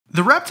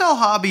The reptile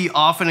hobby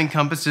often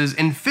encompasses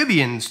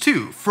amphibians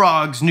too,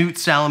 frogs,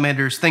 newts,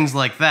 salamanders, things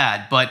like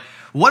that, but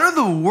what are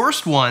the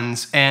worst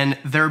ones and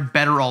their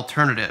better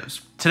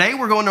alternatives? Today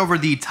we're going over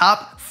the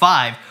top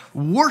 5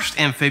 worst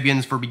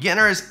amphibians for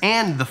beginners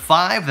and the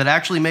 5 that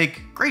actually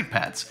make great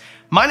pets.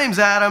 My name's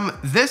Adam,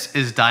 this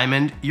is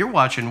Diamond, you're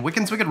watching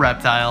Wickens Wicked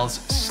Reptiles,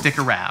 stick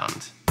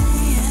around.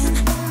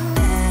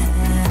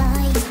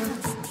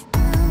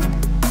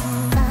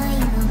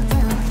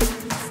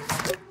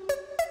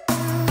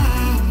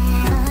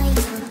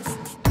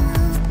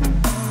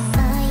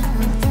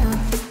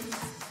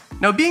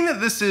 Now, being that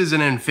this is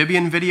an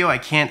amphibian video, I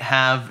can't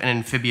have an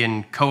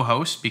amphibian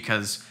co-host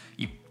because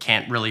you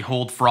can't really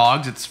hold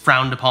frogs. It's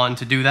frowned upon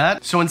to do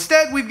that. So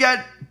instead, we've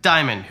got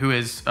Diamond, who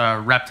is a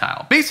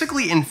reptile.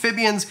 Basically,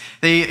 amphibians,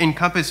 they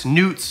encompass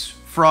newts,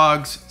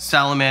 frogs,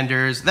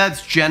 salamanders.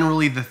 That's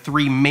generally the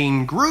 3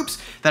 main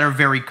groups that are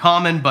very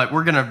common, but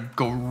we're gonna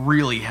go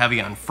really heavy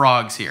on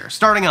frogs here.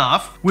 Starting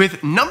off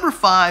with number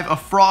 5, a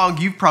frog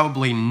you've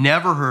probably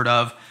never heard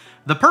of,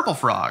 the purple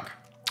frog.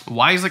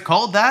 Why is it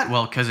called that?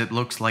 Well, because it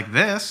looks like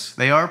this.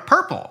 They are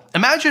purple.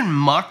 Imagine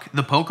Muck,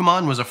 the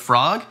Pokemon, was a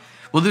frog.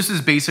 Well, this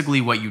is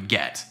basically what you'd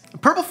get.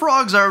 Purple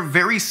frogs are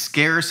very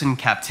scarce in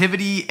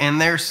captivity,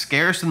 and they're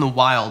scarce in the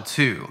wild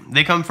too.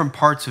 They come from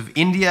parts of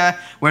India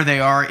where they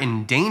are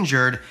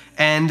endangered,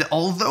 and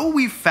although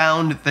we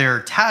found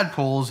their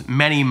tadpoles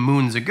many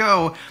moons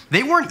ago,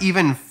 they weren't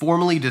even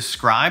formally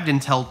described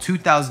until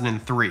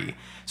 2003.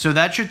 So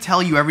that should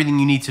tell you everything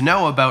you need to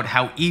know about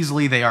how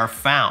easily they are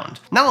found.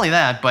 Not only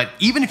that, but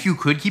even if you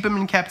could keep them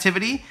in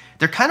captivity,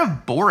 they're kind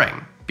of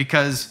boring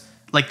because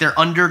like they're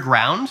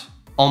underground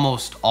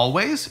almost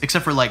always,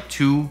 except for like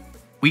 2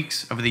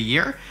 weeks of the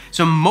year.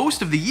 So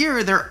most of the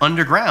year they're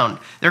underground.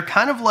 They're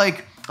kind of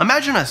like,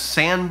 imagine a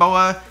sand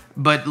boa,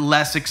 but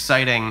less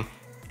exciting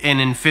in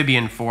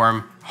amphibian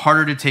form,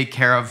 harder to take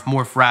care of,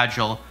 more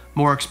fragile,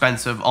 more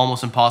expensive,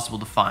 almost impossible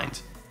to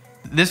find.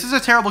 This is a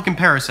terrible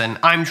comparison.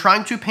 I'm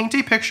trying to paint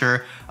a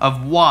picture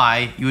of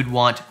why you would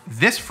want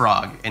this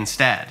frog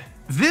instead.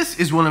 This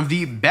is one of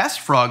the best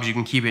frogs you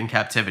can keep in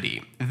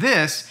captivity.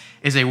 This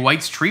is a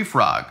White's tree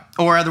frog,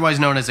 or otherwise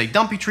known as a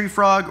dumpy tree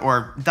frog,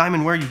 or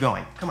Diamond, where are you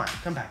going? Come on,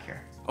 come back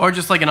here. Or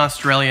just like an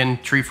Australian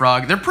tree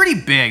frog. They're pretty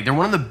big. They're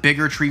one of the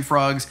bigger tree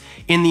frogs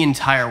in the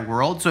entire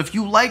world. So if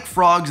you like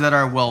frogs that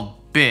are, well,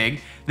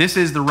 big, this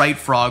is the right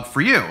frog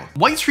for you.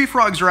 White tree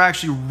frogs are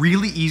actually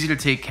really easy to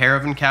take care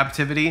of in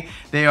captivity.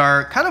 They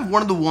are kind of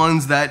one of the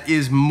ones that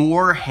is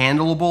more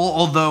handleable,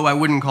 although I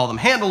wouldn't call them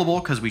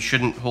handleable because we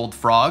shouldn't hold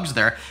frogs.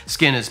 Their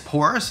skin is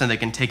porous and they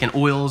can take in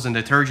oils and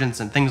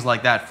detergents and things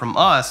like that from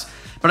us.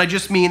 But I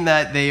just mean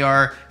that they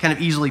are kind of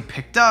easily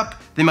picked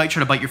up. They might try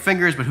to bite your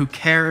fingers, but who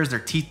cares? Their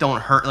teeth don't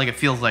hurt, like it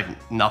feels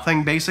like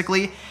nothing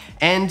basically.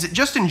 And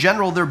just in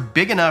general, they're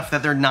big enough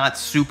that they're not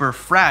super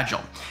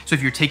fragile. So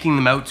if you're taking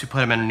them out to put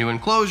them in a new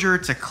enclosure,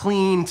 to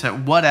clean, to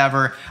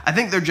whatever, I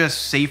think they're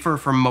just safer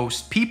for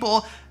most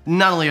people.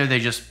 Not only are they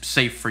just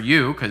safe for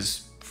you,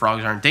 because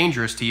frogs aren't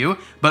dangerous to you,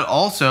 but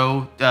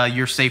also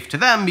you're safe to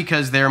them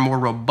because they're more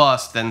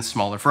robust than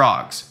smaller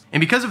frogs.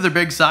 And because of their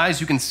big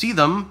size, you can see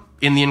them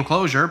in the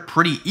enclosure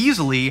pretty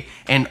easily,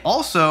 and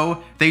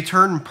also they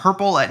turn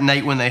purple at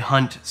night when they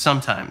hunt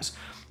sometimes.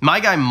 My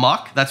guy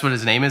Muck, that's what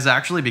his name is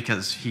actually,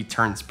 because he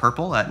turns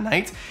purple at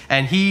night,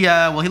 and he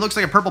looks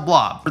like a purple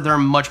blob. They're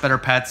much better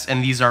pets,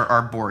 and these are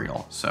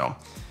arboreal, so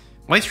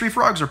white tree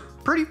frogs are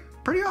pretty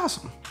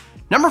awesome.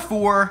 Number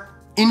 4,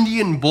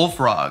 Indian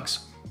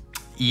bullfrogs.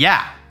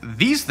 Yeah,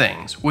 these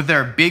things with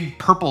their big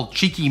purple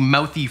cheeky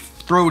mouthy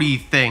throaty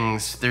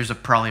things, there's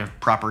probably a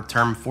proper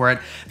term for it.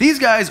 These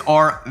guys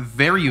are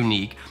very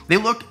unique. They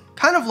look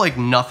kind of like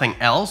nothing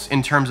else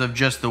in terms of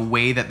just the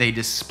way that they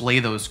display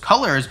those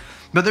colors,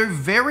 but they're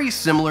very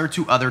similar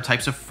to other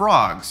types of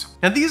frogs.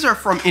 Now these are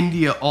from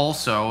India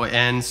also,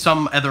 and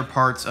some other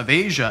parts of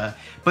Asia,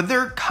 but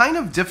they're kind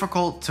of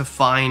difficult to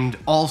find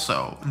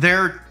also.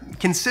 They're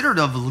considered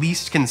of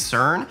least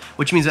concern,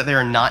 which means that they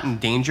are not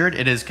endangered.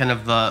 It is kind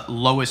of the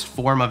lowest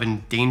form of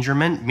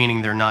endangerment,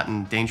 meaning they're not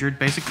endangered,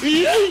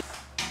 basically.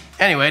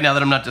 Anyway, now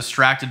that I'm not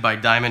distracted by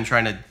Diamond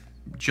trying to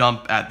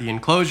jump at the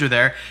enclosure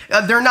there,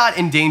 they're not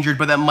endangered,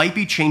 but that might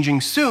be changing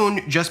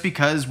soon just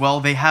because, well,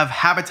 they have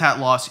habitat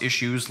loss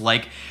issues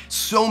like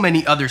so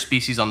many other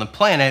species on the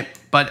planet,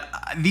 but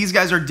these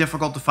guys are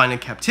difficult to find in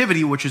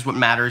captivity, which is what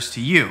matters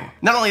to you.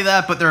 Not only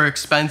that, but they're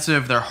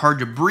expensive, they're hard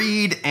to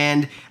breed,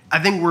 and I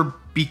think we're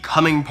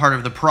becoming part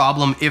of the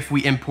problem if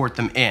we import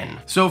them in.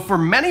 So for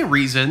many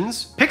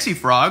reasons, pixie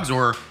frogs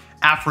or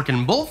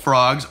African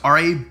bullfrogs are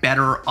a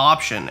better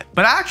option,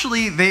 but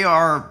actually they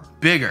are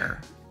bigger.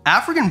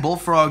 African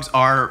bullfrogs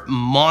are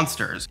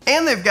monsters,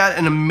 and they've got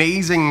an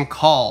amazing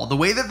call. The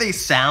way that they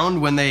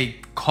sound when they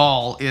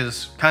call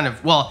is kind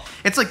of, well,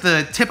 it's like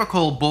the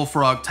typical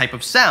bullfrog type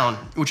of sound,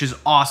 which is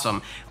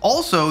awesome.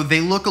 Also,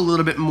 they look a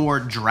little bit more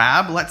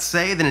drab, let's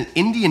say, than an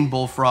Indian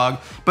bullfrog,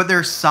 but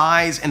their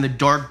size and the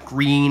dark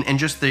green and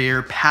just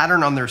their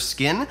pattern on their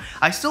skin,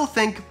 I still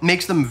think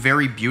makes them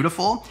very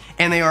beautiful,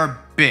 and they are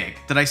big.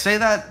 Did I say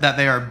that? That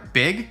they are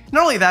big?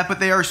 Not only that, but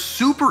they are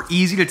super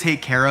easy to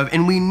take care of,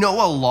 and we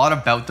know a lot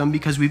about them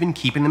because we've been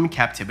keeping them in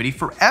captivity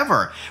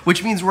forever,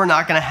 which means we're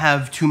not gonna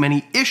have too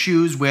many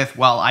issues with,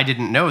 well, I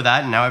didn't know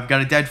that, and now I've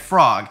got a dead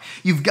frog.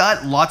 You've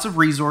got lots of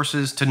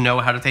resources to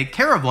know how to take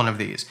care of one of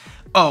these.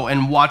 Oh,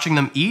 and watching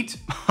them eat?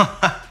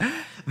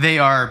 They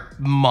are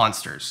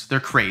monsters. They're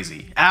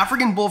crazy.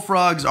 African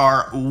bullfrogs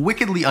are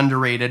wickedly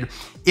underrated.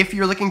 If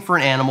you're looking for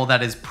an animal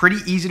that is pretty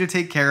easy to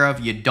take care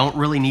of, you don't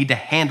really need to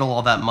handle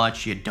all that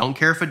much, you don't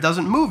care if it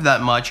doesn't move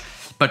that much,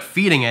 but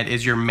feeding it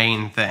is your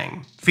main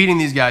thing. Feeding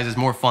these guys is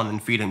more fun than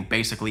feeding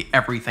basically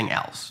everything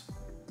else.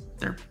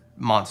 They're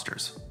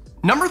monsters.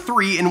 Number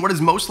 3, and what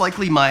is most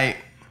likely my...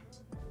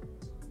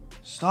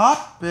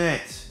 Stop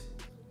it.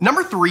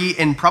 Number 3,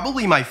 and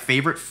probably my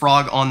favorite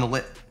frog on the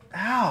list.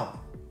 Ow.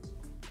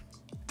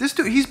 This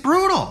dude, he's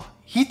brutal.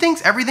 He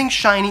thinks everything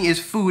shiny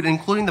is food,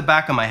 including the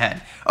back of my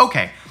head.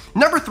 Okay,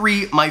 number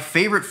 3, my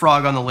favorite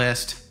frog on the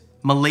list,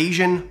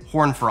 Malaysian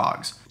horn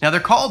frogs. Now they're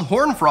called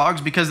horn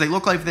frogs because they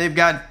look like they've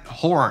got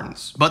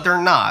horns, but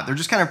they're not. They're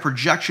just kind of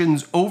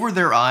projections over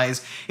their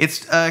eyes.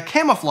 It's a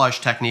camouflage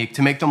technique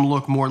to make them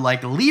look more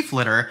like leaf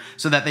litter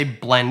so that they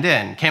blend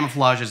in.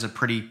 Camouflage is a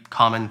pretty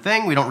common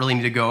thing. We don't really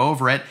need to go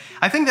over it.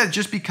 I think that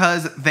just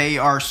because they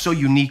are so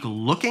unique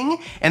looking,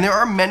 and there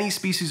are many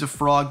species of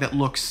frog that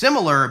look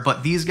similar,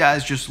 but these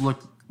guys just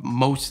look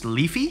most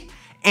leafy,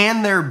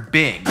 and they're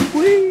big.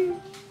 Whee!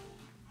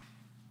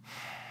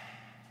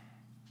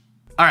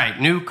 All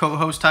right, new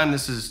co-host time.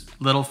 This is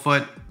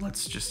Littlefoot.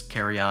 Let's just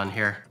carry on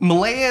here.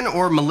 Malayan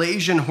or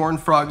Malaysian horn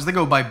frogs, they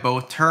go by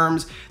both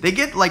terms. They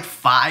get like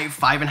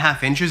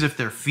 5.5 inches if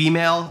they're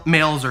female.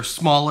 Males are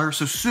smaller,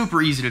 so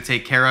super easy to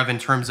take care of in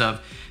terms of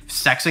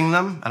sexing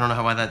them. I don't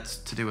know why that's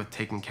to do with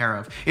taking care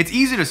of. It's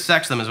easy to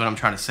sex them is what I'm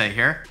trying to say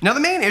here. Now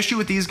the main issue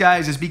with these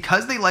guys is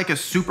because they like a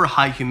super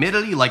high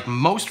humidity like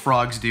most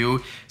frogs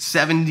do,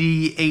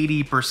 70,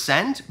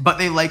 80%, but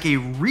they like a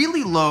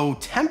really low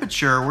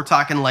temperature, we're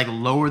talking like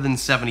lower than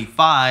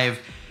 75,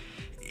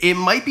 it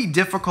might be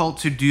difficult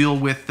to deal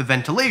with the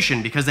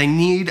ventilation because they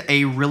need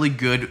a really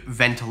good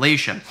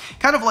ventilation.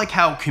 Kind of like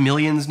how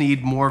chameleons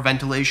need more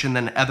ventilation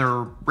than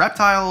other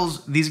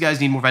reptiles, these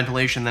guys need more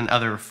ventilation than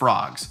other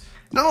frogs.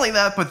 Not only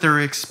that, but they're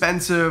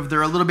expensive,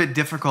 they're a little bit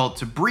difficult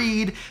to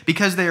breed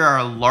because they are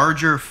a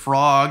larger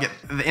frog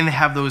and they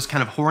have those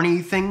kind of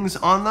horny things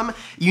on them.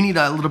 You need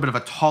a little bit of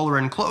a taller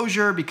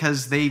enclosure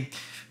because they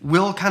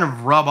will kind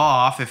of rub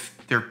off if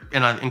they're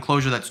in an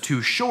enclosure that's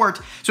too short.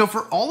 So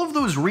for all of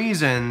those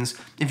reasons,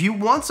 if you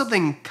want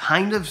something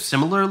kind of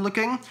similar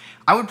looking,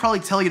 I would probably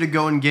tell you to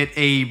go and get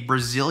a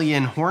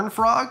Brazilian horn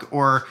frog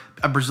or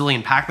a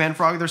Brazilian Pac-Man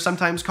frog, they're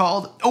sometimes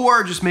called,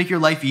 or just make your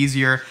life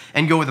easier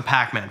and go with a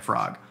Pac-Man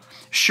frog.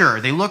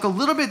 Sure, they look a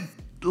little bit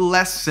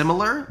less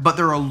similar, but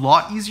they're a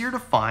lot easier to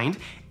find,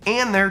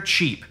 and they're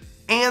cheap,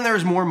 and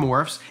there's more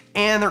morphs,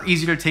 and they're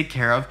easy to take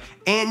care of,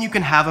 and you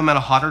can have them at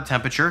a hotter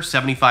temperature,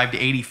 75 to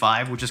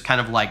 85, which is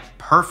kind of like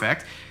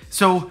perfect.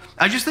 So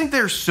I just think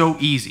they're so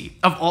easy.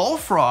 Of all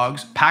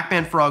frogs,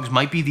 Pac-Man frogs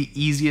might be the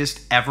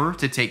easiest ever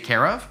to take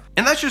care of.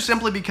 And that's just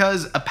simply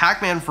because a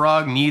Pac-Man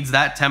frog needs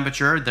that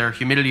temperature. Their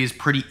humidity is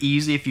pretty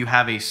easy if you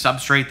have a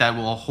substrate that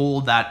will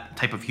hold that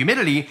type of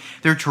humidity.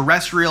 They're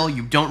terrestrial.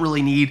 You don't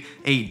really need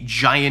a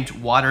giant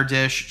water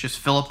dish. Just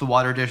fill up the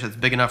water dish that's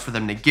big enough for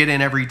them to get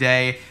in every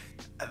day.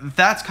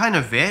 That's kind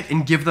of it,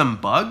 and give them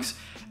bugs.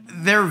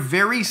 They're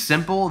very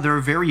simple, they're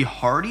very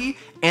hardy,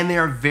 and they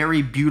are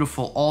very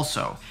beautiful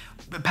also.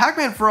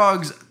 Pac-Man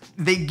frogs,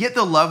 they get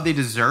the love they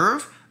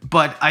deserve,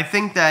 but I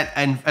think that,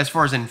 and as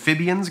far as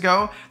amphibians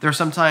go, they're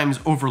sometimes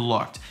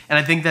overlooked. And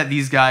I think that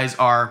these guys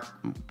are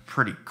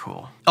pretty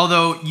cool.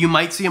 Although you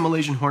might see a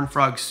Malaysian horn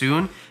frog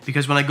soon,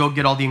 because when I go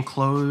get all the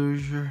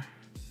enclosure...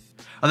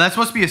 Oh, that's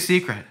supposed to be a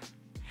secret.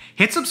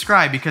 Hit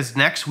subscribe because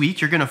next week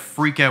you're gonna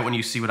freak out when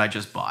you see what I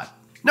just bought.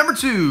 Number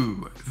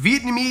 2,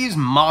 Vietnamese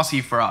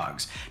mossy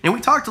frogs. Now we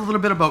talked a little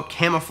bit about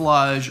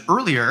camouflage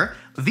earlier.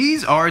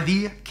 These are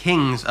the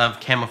kings of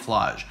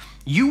camouflage.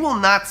 You will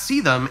not see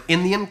them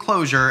in the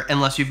enclosure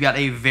unless you've got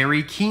a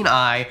very keen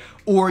eye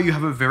or you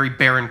have a very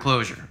bare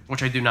enclosure,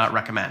 which I do not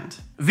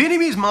recommend.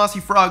 Vietnamese mossy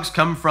frogs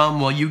come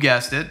from, well, you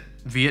guessed it,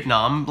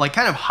 Vietnam, like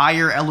kind of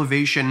higher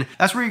elevation.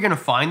 That's where you're gonna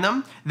find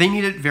them. They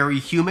need it very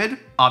humid,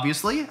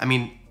 obviously. I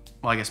mean,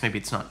 well, I guess maybe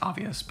it's not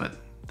obvious, but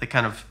they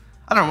kind of,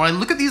 I don't know, when I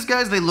look at these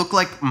guys, they look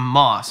like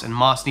moss, and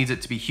moss needs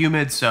it to be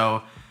humid,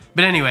 so...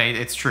 But anyway,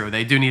 it's true,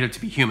 they do need it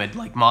to be humid,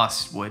 like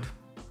moss would,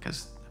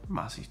 because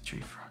mossy tree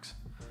frogs.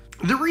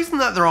 The reason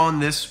that they're on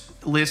this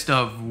list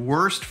of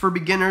worst for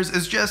beginners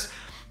is just,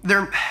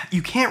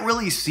 you can't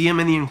really see them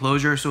in the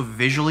enclosure, so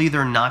visually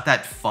they're not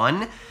that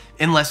fun,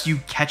 unless you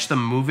catch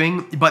them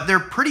moving, but they're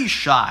pretty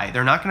shy.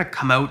 They're not gonna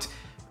come out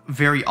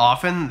very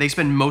often. They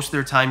spend most of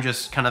their time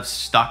just kind of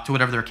stuck to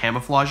whatever they're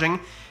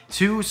camouflaging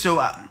to, so,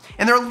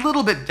 and they're a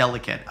little bit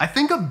delicate. I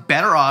think a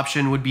better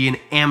option would be an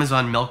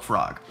Amazon milk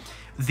frog.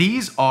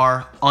 These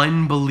are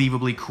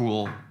unbelievably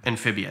cool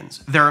amphibians.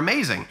 They're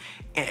amazing.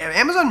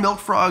 Amazon milk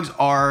frogs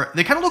are,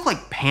 they kind of look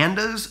like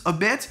pandas a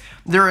bit.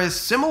 They're a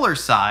similar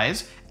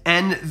size,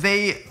 and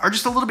they are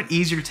just a little bit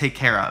easier to take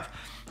care of.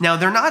 Now,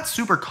 they're not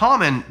super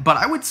common, but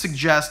I would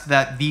suggest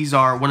that these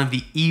are one of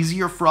the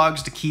easier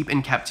frogs to keep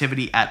in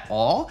captivity at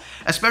all,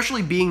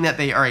 especially being that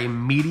they are a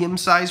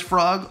medium-sized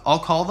frog, I'll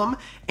call them,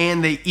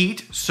 and they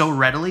eat so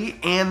readily,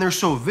 and they're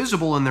so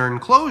visible in their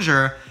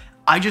enclosure.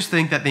 I just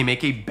think that they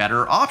make a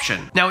better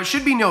option. Now, it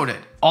should be noted,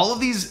 all of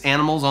these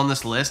animals on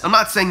this list, I'm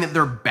not saying that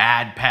they're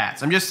bad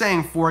pets. I'm just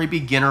saying for a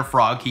beginner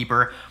frog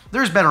keeper,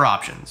 there's better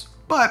options.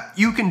 But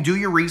you can do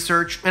your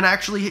research and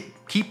actually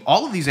keep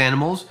all of these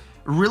animals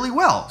really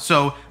well.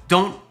 So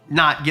don't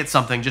not get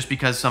something just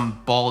because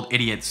some bald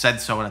idiot said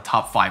so in a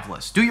top 5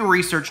 list. Do your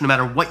research no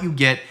matter what you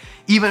get,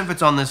 even if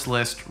it's on this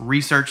list,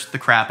 research the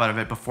crap out of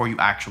it before you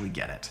actually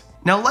get it.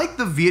 Now, like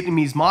the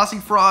Vietnamese mossy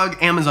frog,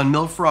 Amazon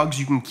milk frogs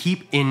you can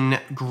keep in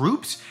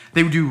groups.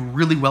 They do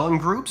really well in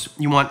groups.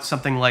 You want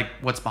something like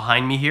what's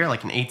behind me here,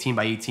 like an 18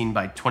 by 18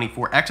 by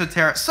 24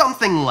 exoteric,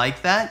 something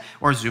like that,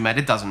 or zoom out,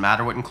 it doesn't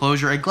matter what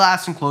enclosure, a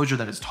glass enclosure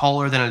that is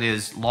taller than it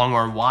is long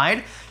or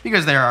wide,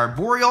 because they are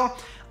arboreal.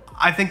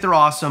 I think they're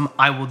awesome.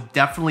 I will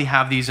definitely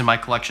have these in my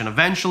collection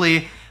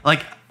eventually.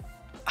 Like,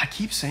 I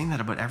keep saying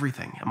that about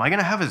everything. Am I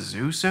gonna have a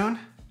zoo soon?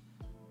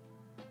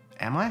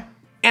 Am I?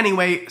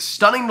 Anyway,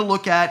 stunning to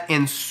look at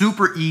and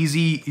super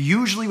easy,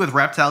 usually with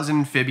reptiles and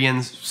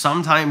amphibians,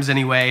 sometimes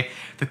anyway.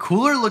 The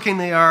cooler looking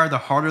they are, the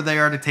harder they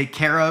are to take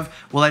care of.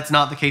 Well, that's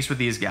not the case with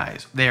these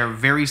guys. They are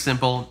very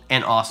simple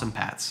and awesome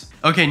pets.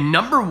 Okay,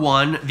 number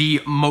 1,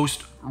 the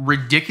most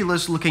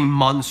ridiculous looking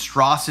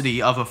monstrosity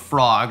of a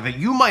frog that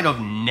you might have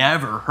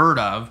never heard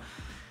of,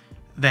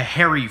 the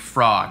hairy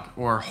frog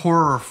or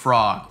horror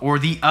frog or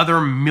the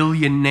other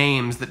million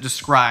names that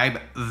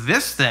describe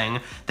this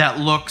thing that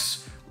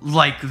looks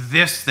like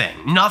this thing.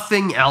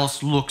 Nothing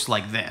else looks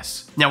like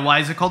this. Now, why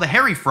is it called a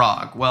hairy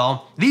frog?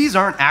 Well, these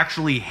aren't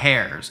actually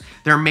hairs.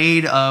 They're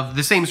made of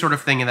the same sort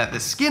of thing that the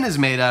skin is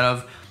made out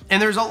of,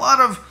 and there's a lot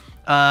of,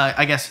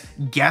 I guess,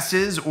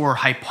 guesses or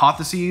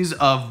hypotheses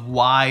of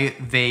why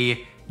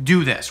they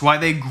do this, why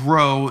they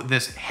grow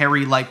this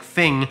hairy-like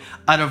thing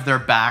out of their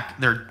back,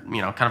 their,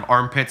 you know, kind of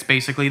armpits,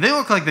 basically. They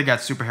look like they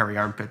got super hairy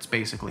armpits,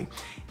 basically.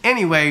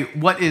 Anyway,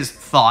 what is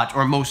thought,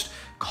 or most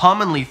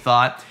commonly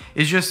thought,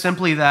 is just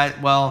simply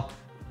that, well,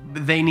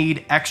 they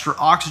need extra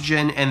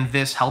oxygen, and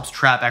this helps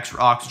trap extra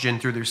oxygen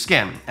through their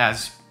skin,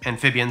 as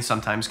amphibians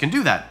sometimes can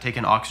do that,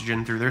 taking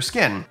oxygen through their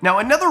skin. Now,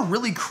 another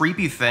really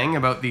creepy thing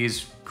about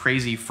these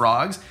crazy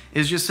frogs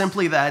is just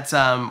simply that,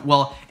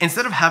 well,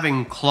 instead of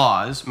having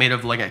claws made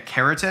of like a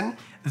keratin,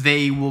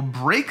 they will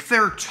break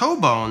their toe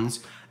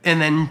bones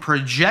and then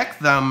project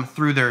them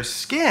through their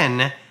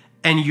skin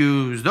and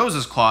use those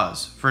as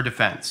claws for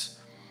defense.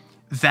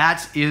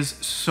 That is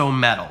so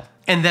metal.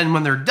 And then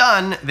when they're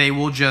done, they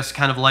will just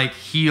kind of like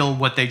heal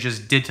what they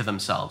just did to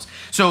themselves.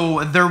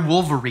 So they're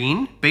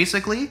Wolverine,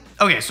 basically.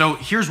 Okay, so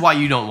here's why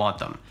you don't want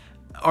them.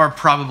 Or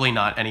probably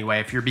not anyway,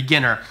 if you're a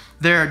beginner.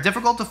 They're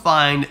difficult to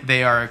find,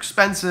 they are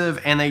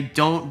expensive, and they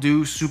don't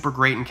do super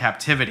great in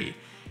captivity.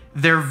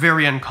 They're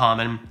very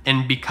uncommon,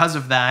 and because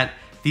of that,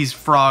 these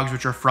frogs,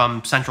 which are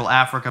from Central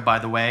Africa, by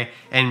the way,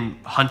 and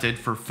hunted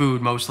for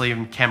food mostly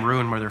in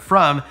Cameroon, where they're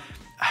from,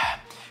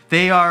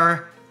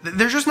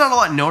 there's just not a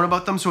lot known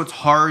about them, so it's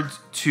hard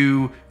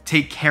to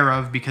take care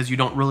of because you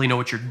don't really know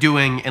what you're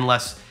doing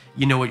unless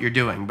you know what you're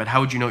doing. But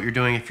how would you know what you're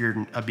doing if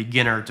you're a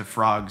beginner to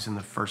frogs in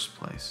the first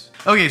place?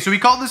 Okay, so we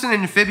called this an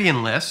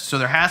amphibian list, so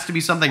there has to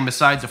be something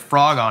besides a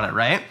frog on it,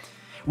 right?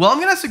 Well, I'm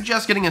gonna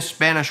suggest getting a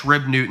Spanish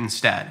rib newt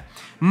instead.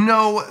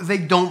 No, they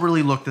don't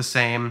really look the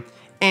same,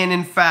 and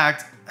in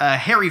fact, a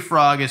hairy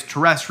frog is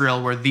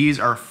terrestrial, where these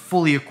are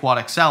fully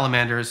aquatic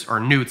salamanders, or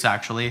newts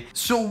actually.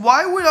 So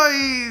why would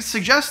I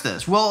suggest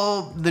this?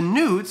 Well, the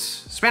newts,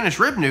 Spanish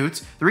rib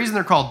newts, the reason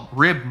they're called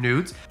rib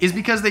newts is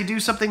because they do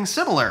something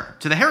similar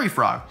to the hairy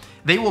frog.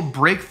 They will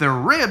break their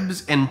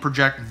ribs and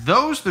project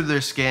those through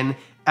their skin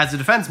as a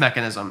defense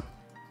mechanism.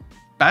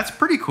 That's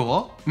pretty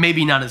cool.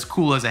 Maybe not as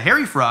cool as a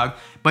hairy frog,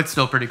 but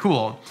still pretty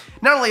cool.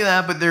 Not only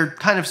that, but they're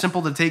kind of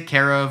simple to take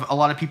care of. A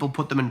lot of people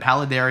put them in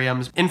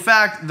paludariums. In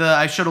fact,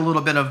 I showed a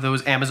little bit of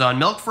those Amazon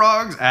milk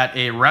frogs at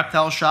a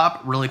reptile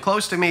shop really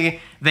close to me.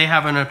 They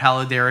have in a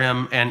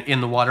paludarium, and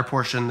in the water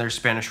portion, they're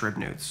Spanish rib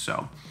newts.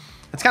 So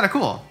it's kind of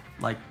cool.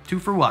 Like 2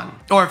 for 1.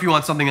 Or if you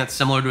want something that's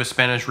similar to a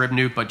Spanish rib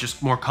newt, but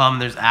just more common,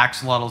 there's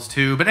axolotls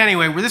too. But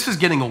anyway, where this is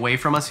getting away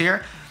from us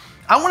here,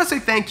 I want to say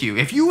thank you.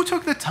 If you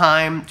took the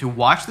time to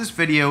watch this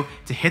video,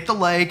 to hit the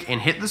like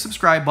and hit the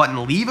subscribe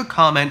button, leave a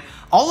comment,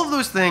 all of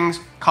those things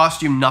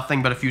cost you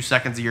nothing but a few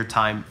seconds of your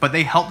time, but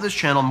they help this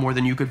channel more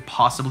than you could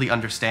possibly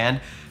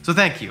understand. So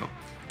thank you.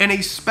 And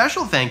a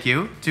special thank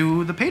you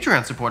to the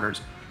Patreon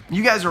supporters.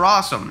 You guys are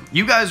awesome.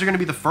 You guys are going to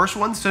be the first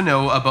ones to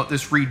know about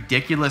this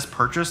ridiculous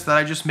purchase that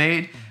I just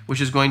made,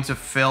 which is going to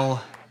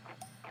fill...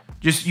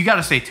 you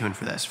gotta stay tuned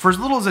for this. For as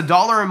little as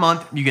 $1 a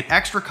month, you get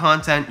extra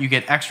content, you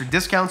get extra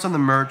discounts on the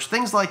merch,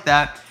 things like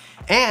that.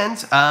 And,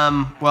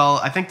 well,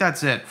 I think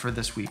that's it for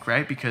this week,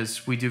 right?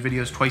 Because we do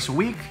videos twice a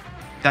week.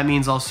 That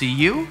means I'll see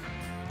you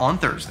on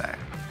Thursday.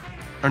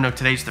 Or no,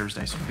 today's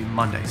Thursday, so it'll be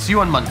Monday. See you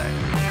on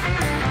Monday.